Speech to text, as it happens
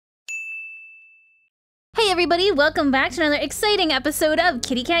everybody, welcome back to another exciting episode of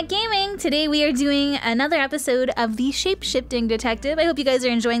KittyKatGaming. Today we are doing another episode of the Shapeshifting Detective. I hope you guys are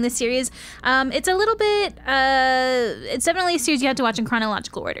enjoying this series. It's a little bit, it's definitely a series you have to watch in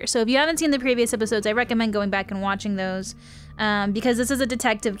chronological order. So if you haven't seen the previous episodes, I recommend going back and watching those because this is a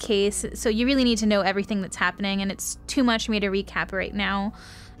detective case, so you really need to know everything that's happening, and it's too much for me to recap right now.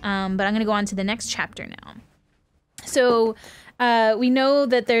 But I'm gonna go on to the next chapter now. So we know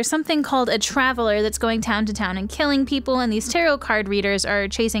that there's something called a traveler that's going town to town and killing people, and these tarot card readers are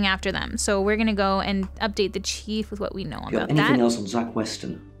chasing after them. So we're gonna go and update the chief with what we know about that. Anything else on Zach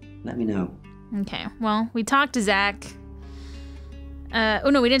Weston? Let me know. Okay, well, we talked to Zach. Oh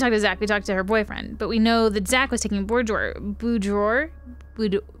no, we didn't talk to Zach, we talked to her boyfriend. But we know that Zach was taking Boudoir?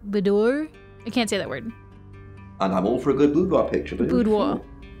 I can't say that word. And I'm all for a good boudoir picture, but Boudoir.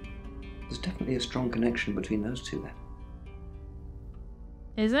 There's definitely a strong connection between those two then.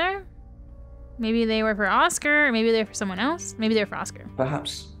 Is there? Maybe they were for Oscar, or maybe they're for someone else. Maybe they're for Oscar.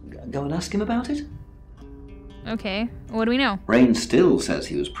 Perhaps go and ask him about it? Okay, what do we know? Rain still says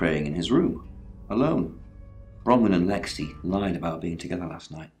he was praying in his room, alone. Bronwyn and Lexi lied about being together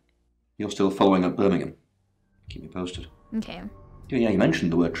last night. You're still following up Birmingham. Keep me posted. Okay. Yeah, you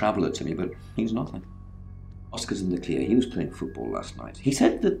mentioned the word traveller to me, but he's nothing. Oscar's in the clear. He was playing football last night. He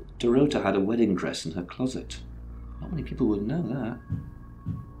said that Dorota had a wedding dress in her closet. Not many people would know that.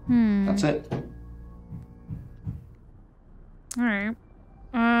 That's it. Alright.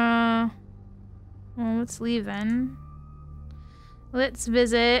 Well, let's leave then. Let's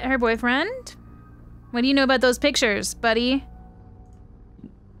visit her boyfriend. What do you know about those pictures, buddy?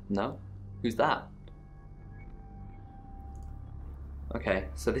 No? Who's that? Okay,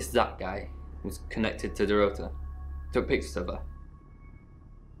 so this Zach guy was connected to Dorota. Took pictures of her.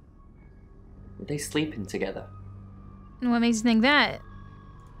 Were they sleeping together? What makes you think that?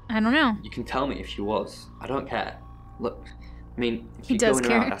 I don't know. You can tell me if she was. I don't care. Look, I mean, if He you're does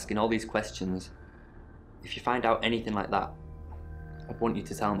going around care. asking all these questions, if you find out anything like that, I'd want you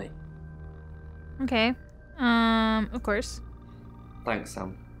to tell me. Okay. Of course. Thanks,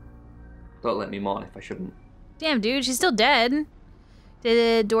 Sam. Don't let me mourn if I shouldn't. Damn, dude, she's still dead.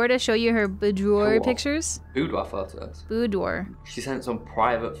 Did Dorota show you her boudoir What? pictures? Boudoir photos. Boudoir. She sent some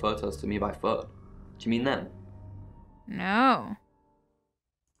private photos to me by phone. Do you mean them? No.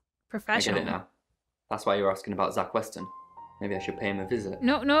 Professional. I get it now. That's why you're asking about Zach Weston. Maybe I should pay him a visit.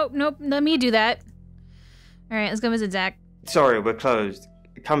 Nope. Let me do that. All right, let's go visit Zach. Sorry, we're closed.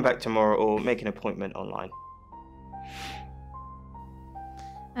 Come back tomorrow or make an appointment online.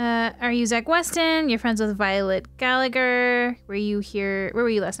 Are you Zach Weston? You're friends with Violet Gallagher. Were you here? Where were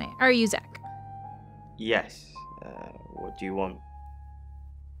you last night? Are you Zach? Yes. What do you want?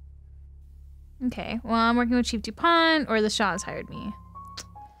 Okay. Well, I'm working with Chief DuPont, or the Shaws hired me.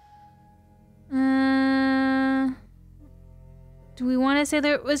 Do we want to say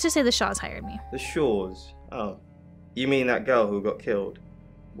that? Let's just say the Shaws hired me. The Shores. Oh. You mean that girl who got killed?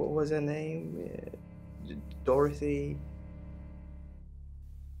 What was her name? Dorothy?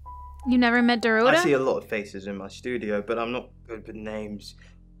 You never met Dorota? I see a lot of faces in my studio, but I'm not good with names.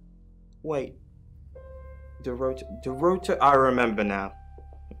 Wait. Dorota? I remember now.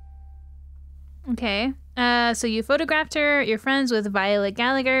 Okay. So you photographed her. You're friends with Violet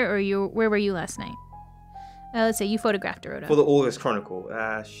Gallagher, or where were you last night? Let's say you photographed Dorota. For the August Chronicle.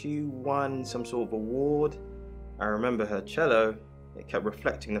 She won some sort of award. I remember her cello. It kept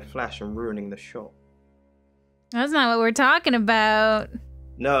reflecting the flash and ruining the shot. That's not what we're talking about.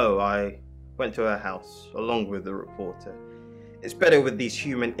 No, I went to her house, along with the reporter. It's better with these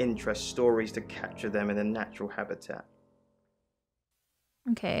human interest stories to capture them in a natural habitat.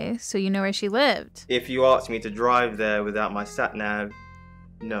 Okay, so you know where she lived. If you asked me to drive there without my sat-nav,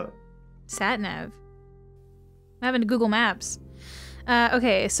 no. Sat-nav? I have a Google Maps.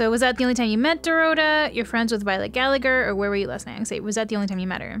 Okay, so was that the only time you met Dorota? You're friends with Violet Gallagher, or where were you last night? Say, was that the only time you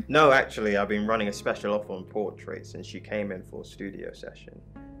met her? No, actually, I've been running a special offer on portraits since she came in for a studio session.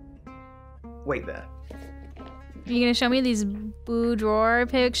 Wait there. Are you gonna show me these boudoir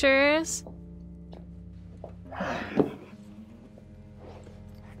pictures? As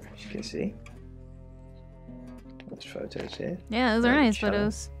you can see. There's photos here. Yeah, those are nice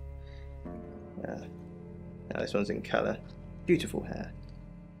photos. Yeah. Now this one's in colour. Beautiful hair.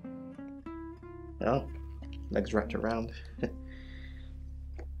 Oh, legs wrapped around.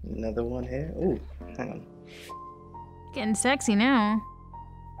 Another one here. Oh, hang on. Getting sexy now.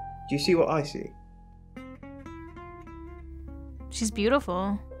 Do you see what I see? She's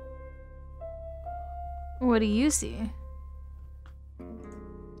beautiful. What do you see?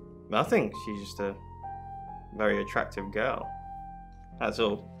 Nothing. She's just a very attractive girl. That's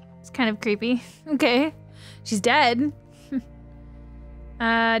all. It's kind of creepy. Okay. She's dead.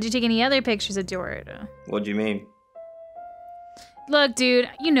 Did you take any other pictures of Dorota? What do you mean? Look, dude,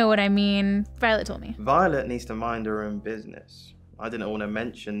 you know what I mean. Violet told me. Violet needs to mind her own business. I didn't want to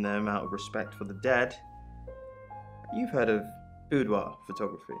mention them out of respect for the dead. You've heard of boudoir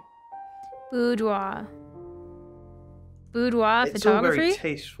photography. Boudoir. Boudoir It's photography? all very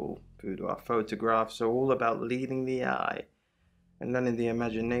tasteful. Boudoir photographs are all about leading the eye and letting the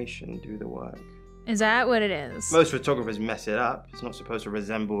imagination do the work. Is that what it is? Most photographers mess it up. It's not supposed to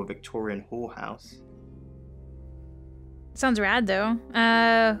resemble a Victorian whorehouse. Sounds rad, though.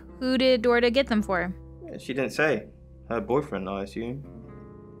 Who did Dorota get them for? Yeah, she didn't say. Her boyfriend, I assume.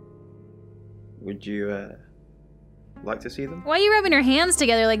 Would you, like to see them? Why are you rubbing your hands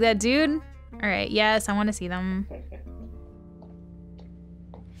together like that, dude? Alright, yes, I want to see them.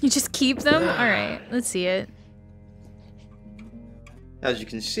 You just keep them? Alright, let's see it. As you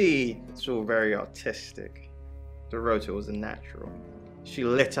can see, it's all very artistic. Dorota was a natural. She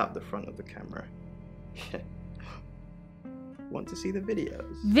lit up the front of the camera. Want to see the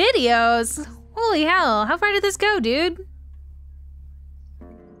videos? Videos? Holy hell, how far did this go, dude?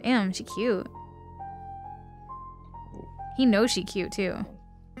 Damn, she cute. He knows she cute, too.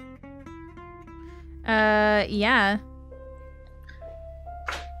 Yeah.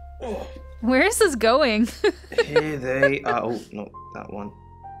 Where is this going? Here they are. Oh, not that one.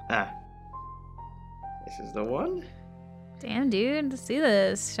 Ah. This is the one? Damn, dude, let's see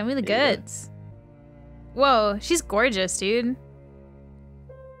this. Show me the Yeah. goods. Whoa, she's gorgeous, dude.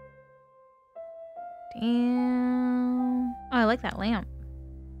 Damn. Oh, I like that lamp.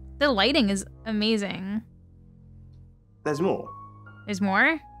 The lighting is amazing. There's more. There's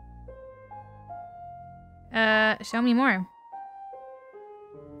more? Show me more.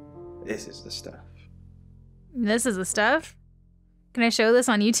 This is the stuff. This is the stuff? Can I show this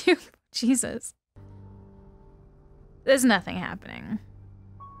on YouTube? Jesus. There's nothing happening.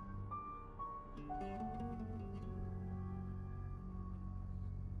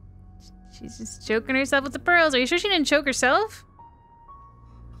 She's just choking herself with the pearls. Are you sure she didn't choke herself?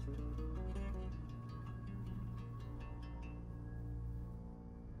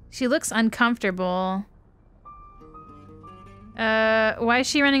 She looks uncomfortable. Why is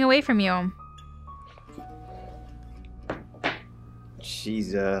she running away from you?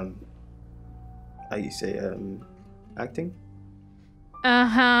 She's, how you say, acting?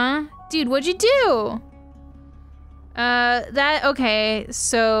 Uh-huh. Dude, what'd you do? Okay,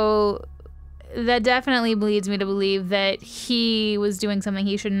 so that definitely leads me to believe that he was doing something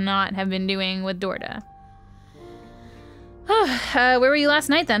he should not have been doing with Dorota. Where were you last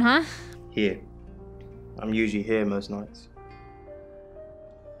night then, huh? Here. I'm usually here most nights.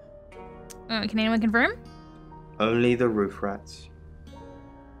 Can anyone confirm? Only the roof rats.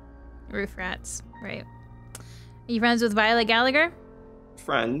 Roof rats, right. Are you friends with Violet Gallagher?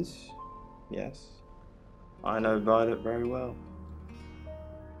 Friends? Yes. I know Violet very well.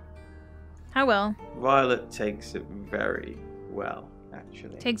 How well? Violet takes it very well,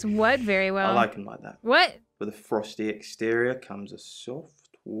 actually. Takes what very well? I like him like that. What? With a frosty exterior comes a soft,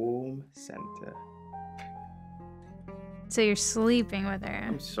 warm center. So you're sleeping with her.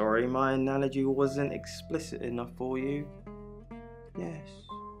 I'm sorry, my analogy wasn't explicit enough for you. Yes,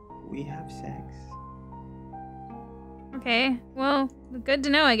 we have sex. Okay, well, good to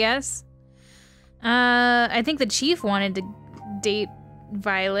know, I guess. I think the chief wanted to date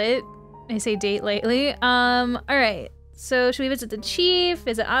Violet. I say date lightly. Alright. So should we visit the chief,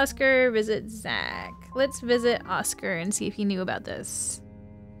 visit Oscar, visit Zach? Let's visit Oscar and see if he knew about this.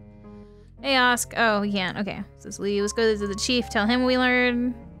 Hey, Oscar. Oh, he can't. Okay. So let's go to the chief, tell him what we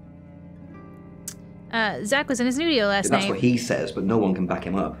learned. Zach was in his studio last night. That's what he says, but no one can back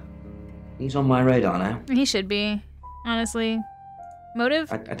him up. He's on my radar now. He should be, honestly.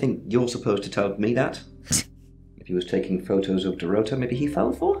 Motive? I think you're supposed to tell me that. If he was taking photos of Dorota, maybe he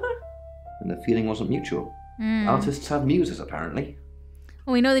fell for her? And the feeling wasn't mutual. Artists have muses, apparently.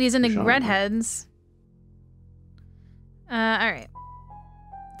 Well, we know that he's into Sure. redheads. Alright.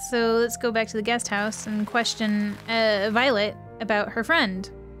 So let's go back to the guest house and question Violet about her friend.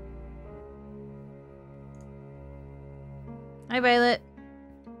 Hi, Violet.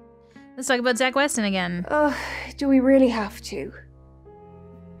 Let's talk about Zach Weston again. Do we really have to?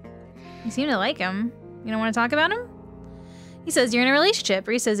 You seem to like him. You don't want to talk about him? He says you're in a relationship,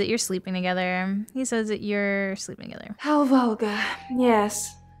 or he says that you're sleeping together. He says that you're sleeping together. How vulgar.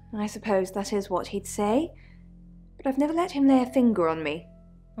 Yes, I suppose that is what he'd say. But I've never let him lay a finger on me.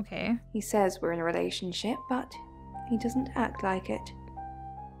 Okay. He says we're in a relationship, but he doesn't act like it.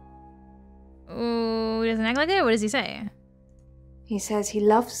 Oh, he doesn't act like it? What does he say? He says he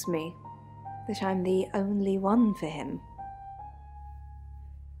loves me, that I'm the only one for him.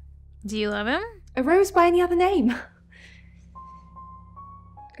 Do you love him? A rose by any other name?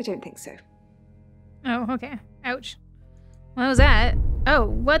 I don't think so. Oh, okay. Ouch. What was that? Oh,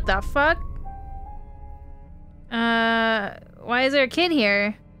 what the fuck? Why is there a kid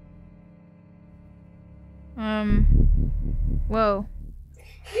here? Whoa.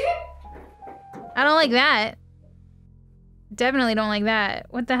 I don't like that. Definitely don't like that.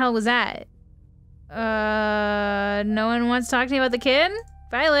 What the hell was that? No one wants to talk to me about the kid?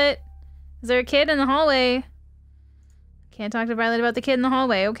 Violet, is there a kid in the hallway? Can't talk to Violet about the kid in the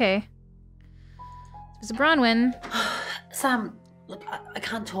hallway, okay. Mr. Bronwyn. Sam, look, I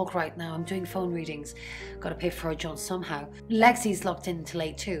can't talk right now. I'm doing phone readings. Gotta pay for a job somehow. Lexi's locked in till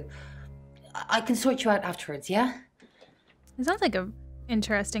 8 too. I can sort you out afterwards, yeah? It sounds like an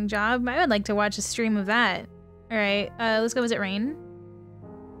interesting job. I would like to watch a stream of that. Alright, let's go visit Rain.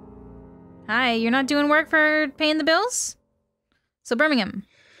 Hi, you're not doing work for paying the bills? So Birmingham.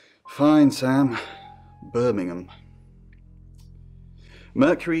 Fine, Sam. Birmingham.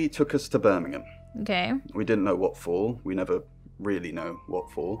 Mercury took us to Birmingham. Okay. We didn't know what for. We never really know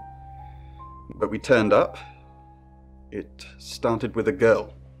what for. But we turned up. It started with a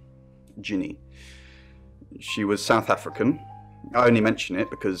girl, Ginny. She was South African. I only mention it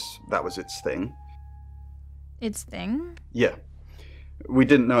because that was its thing. Its thing? Yeah. We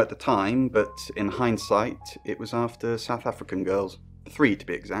didn't know at the time, but in hindsight, it was after South African girls. 3 to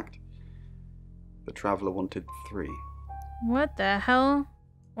be exact. The Traveller wanted 3. What the hell?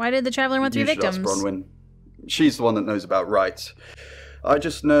 Why did the Traveller want 3 victims? You should ask Bronwyn. She's the one that knows about rights. I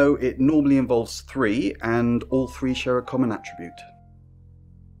just know it normally involves 3, and all 3 share a common attribute.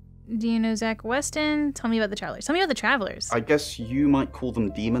 Do you know Zach Weston? Tell me about the Travelers. Tell me about the Travelers. I guess you might call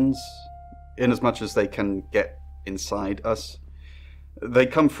them demons, in as much as they can get inside us. They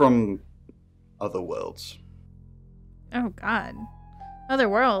come from other worlds. Oh god. Other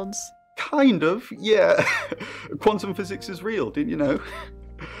worlds. Kind of, yeah. Quantum physics is real, didn't you know?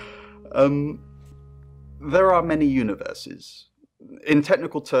 There are many universes. In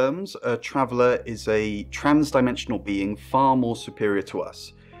technical terms, a traveller is a trans-dimensional being far more superior to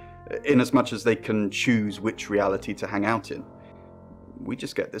us, in as much as they can choose which reality to hang out in. We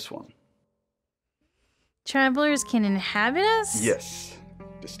just get this one. Travelers can inhabit us? Yes,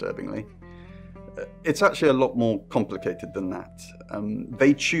 disturbingly. It's actually a lot more complicated than that.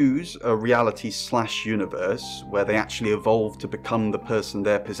 They choose a reality/universe where they actually evolve to become the person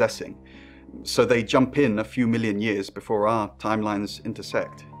they're possessing. So they jump in a few million years before our timelines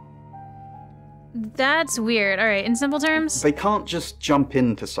intersect. That's weird. Alright, in simple terms? They can't just jump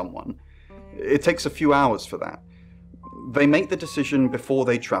into someone. It takes a few hours for that. They make the decision before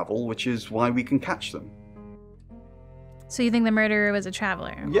they travel, which is why we can catch them. So you think the murderer was a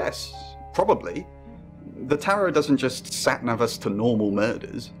traveler? Yes, probably. The tarot doesn't just sat-nav us to normal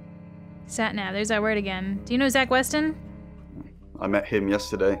murders. Sat-nav, there's that word again. Do you know Zach Weston? I met him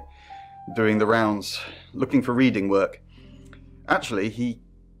yesterday, doing the rounds, looking for reading work. Actually, he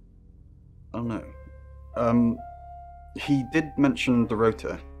did mention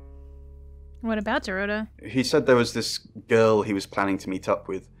Dorota. What about Dorota? He said there was this girl he was planning to meet up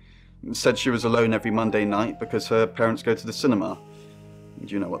with. Said she was alone every Monday night because her parents go to the cinema.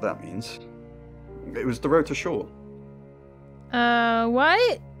 Do you know what that means? It was Dorota Shaw.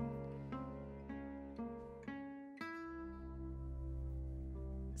 What?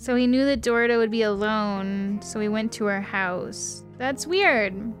 So he knew that Dorota would be alone, so he went to her house. That's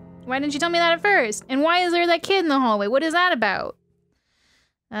weird. Why didn't you tell me that at first? And why is there that kid in the hallway? What is that about?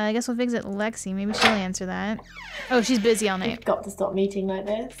 I guess we'll visit Lexi. Maybe she'll answer that. Oh, she's busy all night. We've got to stop meeting like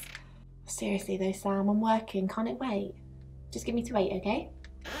this. Seriously though, Sam, I'm working. Can't it wait? Just give me to 8, okay?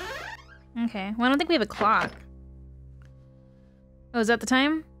 Okay. Well, I don't think we have a clock. Oh, is that the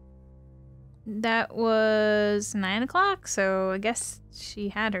time? That was 9 o'clock, so I guess she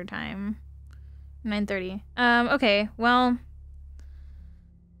had her time. 9:30. Okay, well...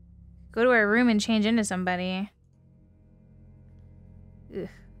 Go to our room and change into somebody. Ugh.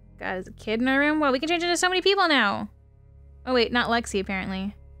 God, is a kid in our room? Well, we can change into so many people now. Oh wait, not Lexi,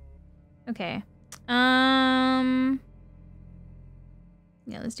 apparently. Okay. Yeah,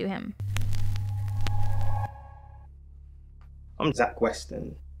 let's do him. I'm Zach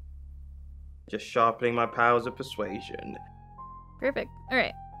Weston. Just sharpening my powers of persuasion. Perfect.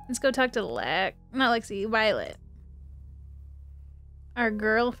 Alright, let's go talk to not Lexi, Violet. Our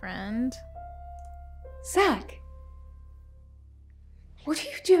girlfriend. Zach! What are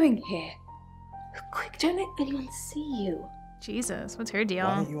you doing here? Quick, don't let anyone see you. Jesus, what's her deal?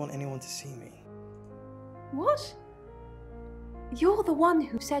 Why don't you want anyone to see me? What? You're the one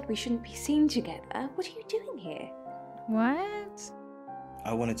who said we shouldn't be seen together. What are you doing here? What?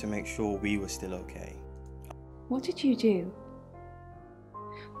 I wanted to make sure we were still okay. What did you do?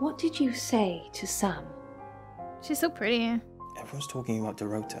 What did you say to Sam? She's so pretty. Everyone's talking about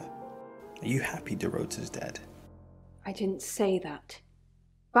Dorota. Are you happy Dorota's dead? I didn't say that.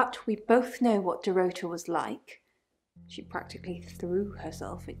 But we both know what Dorota was like. She practically threw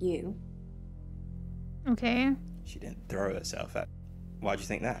herself at you. Okay. She didn't throw herself at... Why'd you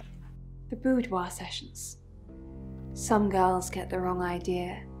think that? The boudoir sessions. Some girls get the wrong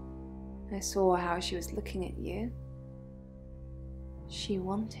idea. I saw how she was looking at you. She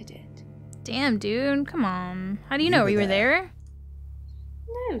wanted it. Damn, dude. Come on. How do you know we were there?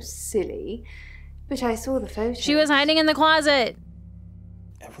 No, silly. But I saw the photo. She was hiding in the closet.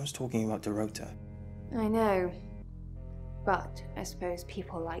 Everyone's talking about Dorota. I know. But I suppose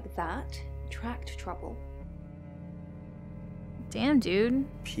people like that attract trouble. Damn, dude.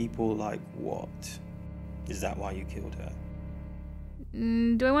 People like what? Is that why you killed her?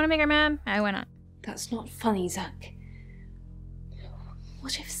 Do I want to make her mad? Why not? That's not funny, Zach.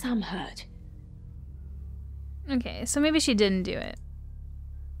 What if Sam heard? Okay, so maybe she didn't do it.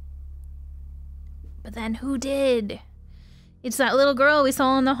 But then who did? It's that little girl we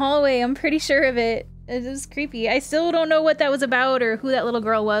saw in the hallway. I'm pretty sure of it. It was creepy. I still don't know what that was about or who that little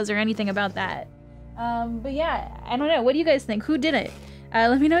girl was or anything about that. But yeah, I don't know. What do you guys think? Who did it?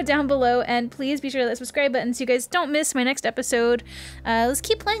 Let me know down below, and please be sure to hit that subscribe button so you guys don't miss my next episode. Let's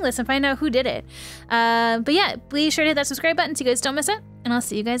keep playing this and find out who did it. But yeah, please sure to hit that subscribe button so you guys don't miss it, and I'll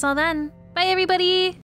see you guys all then. Bye, everybody!